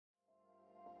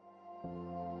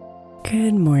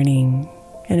Good morning,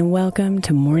 and welcome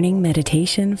to Morning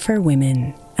Meditation for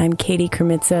Women. I'm Katie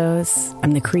Kremitzos.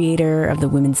 I'm the creator of the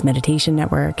Women's Meditation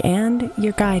Network and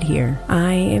your guide here.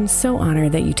 I am so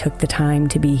honored that you took the time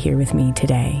to be here with me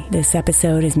today. This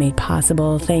episode is made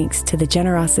possible thanks to the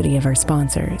generosity of our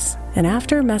sponsors. And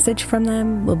after a message from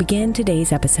them, we'll begin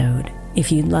today's episode.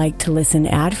 If you'd like to listen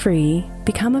ad-free,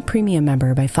 become a premium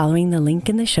member by following the link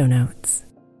in the show notes.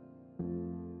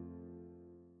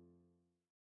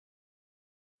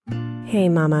 Hey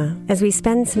Mama, as we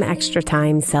spend some extra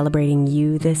time celebrating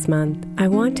you this month, I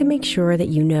want to make sure that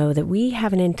you know that we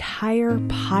have an entire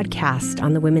podcast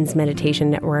on the Women's Meditation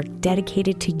Network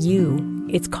dedicated to you.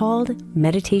 It's called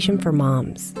Meditation for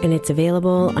Moms, and it's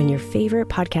available on your favorite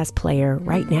podcast player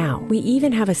right now. We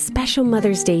even have a special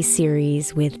Mother's Day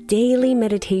series with daily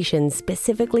meditations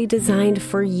specifically designed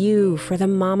for you, for the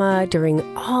mama,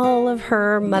 during all of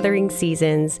her mothering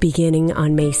seasons, beginning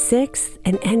on May 6th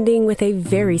and ending with a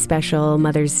very special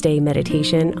Mother's Day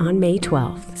meditation on May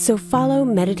 12th. So follow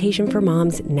Meditation for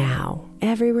Moms now,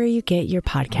 everywhere you get your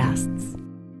podcasts.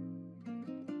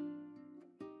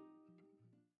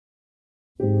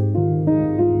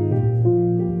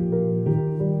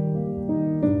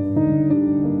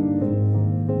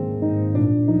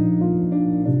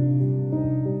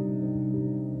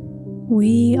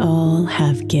 We all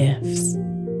have gifts,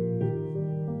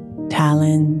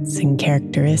 talents, and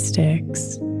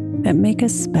characteristics that make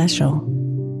us special,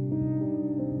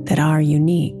 that are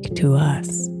unique to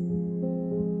us.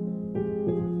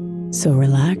 So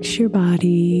relax your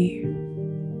body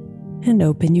and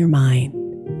open your mind.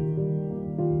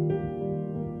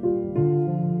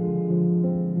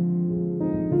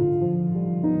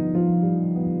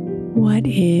 What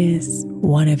is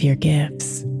one of your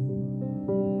gifts?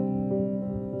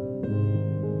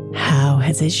 How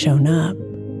has it shown up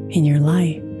in your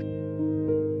life?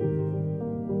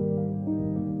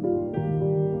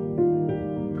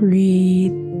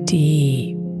 Breathe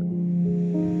deep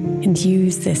and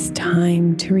use this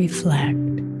time to reflect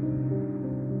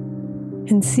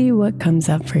and see what comes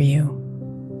up for you.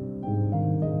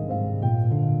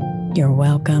 You're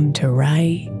welcome to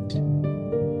write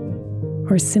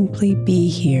or simply be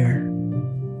here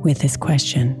with this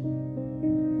question.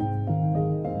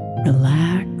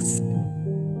 Relaxed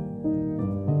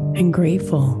and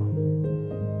grateful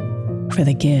for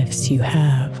the gifts you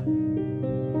have.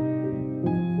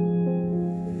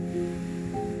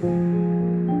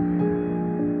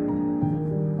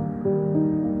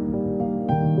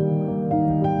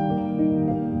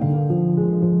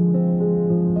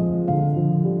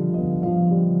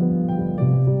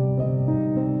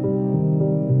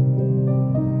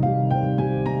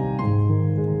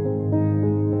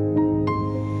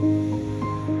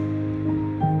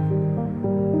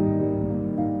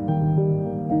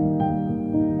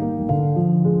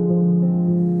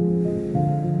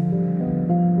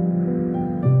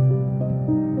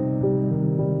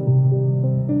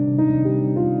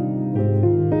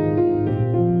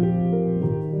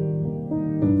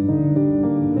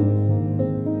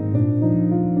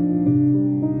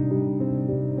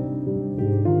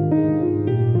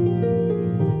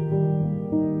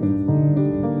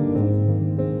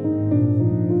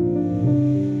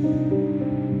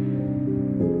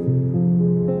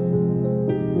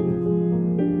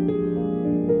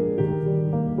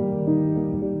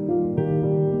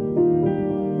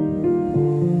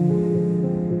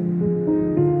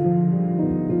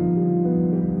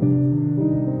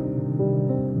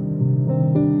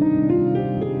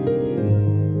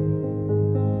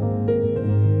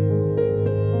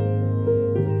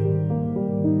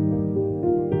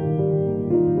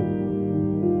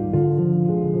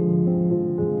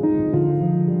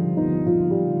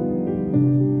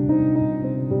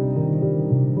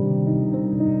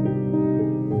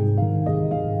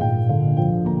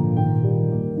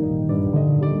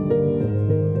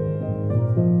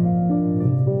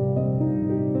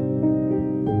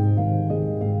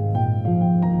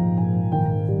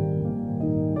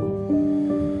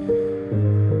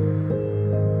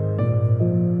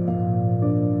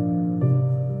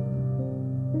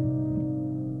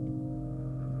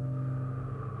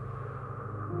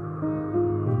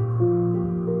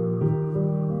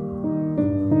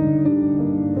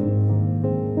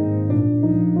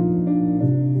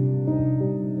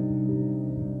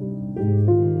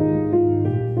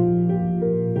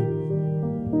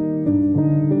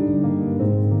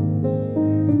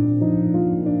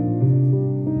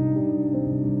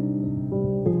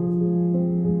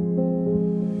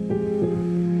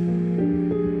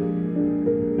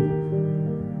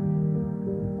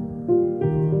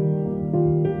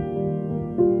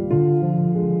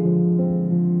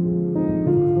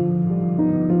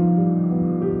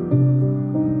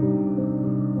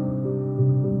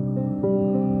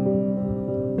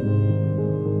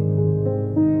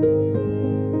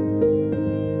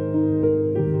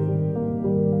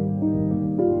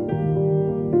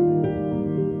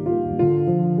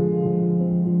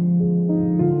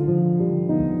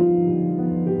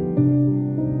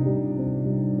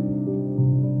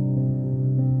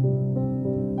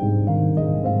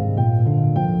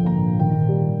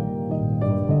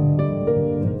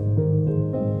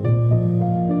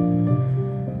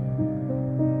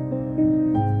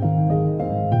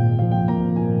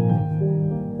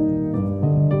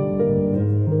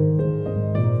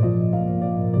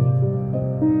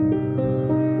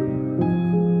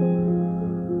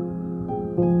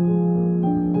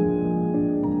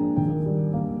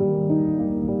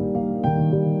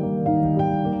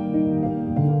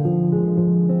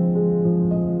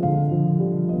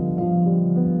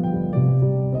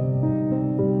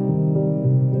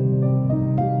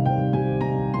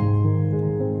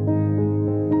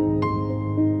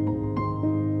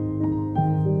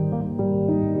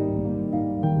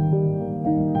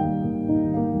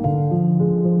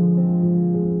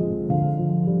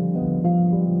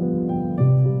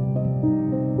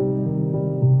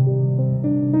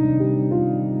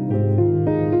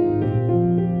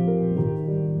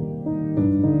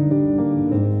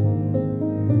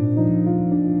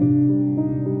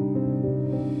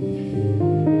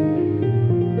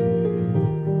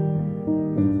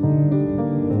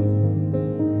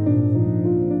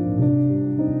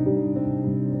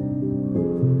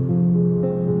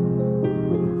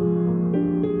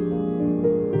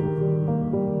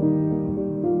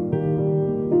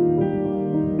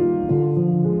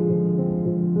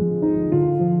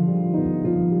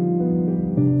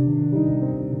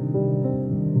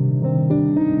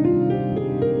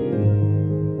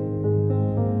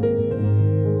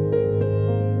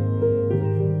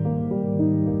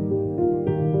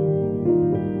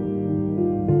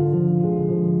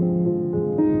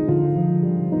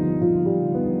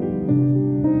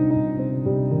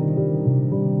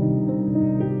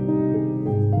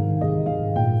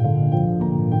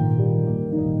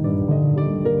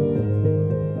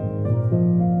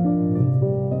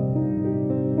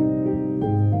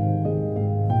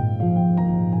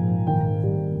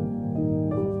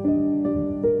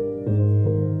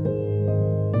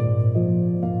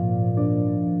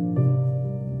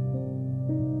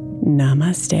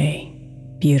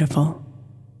 Namaste, beautiful.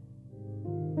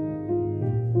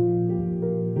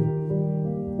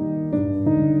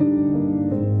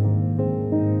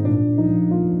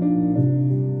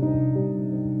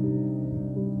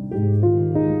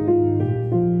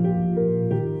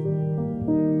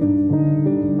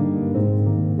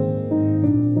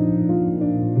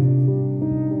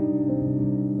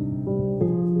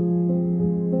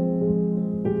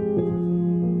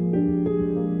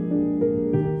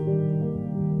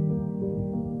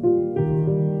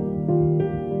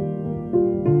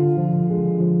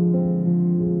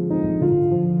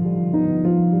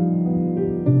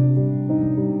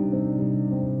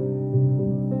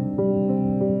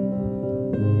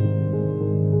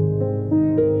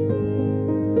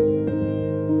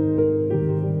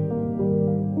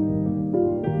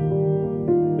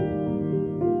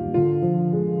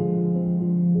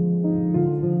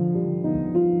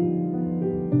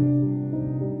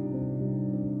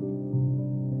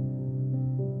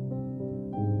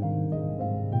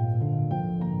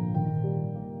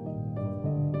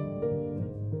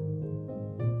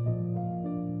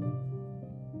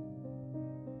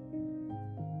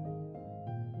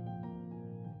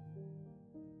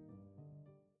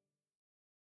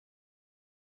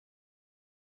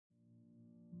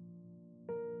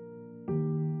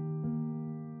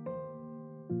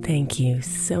 Thank you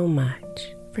so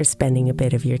much for spending a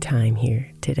bit of your time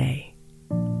here today.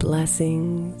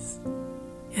 Blessings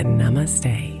and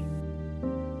namaste.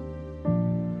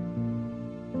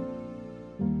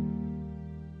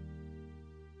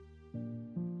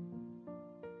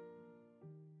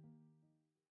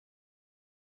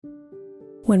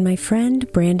 When my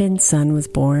friend Brandon's son was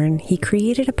born, he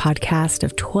created a podcast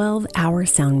of 12-hour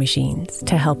sound machines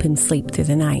to help him sleep through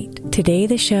the night. Today,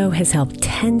 the show has helped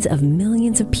tens of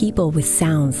millions of people with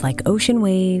sounds like ocean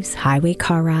waves, highway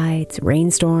car rides,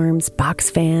 rainstorms, box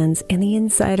fans, and the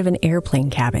inside of an airplane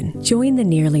cabin. Join the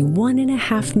nearly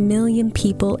 1.5 million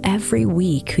people every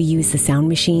week who use the sound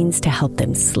machines to help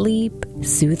them sleep,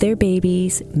 soothe their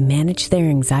babies, manage their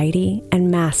anxiety,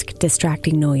 and mask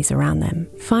distracting noise around them.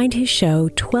 Find his show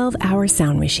 12-Hour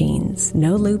Sound Machines,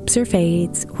 no loops or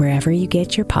fades, wherever you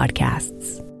get your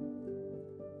podcasts.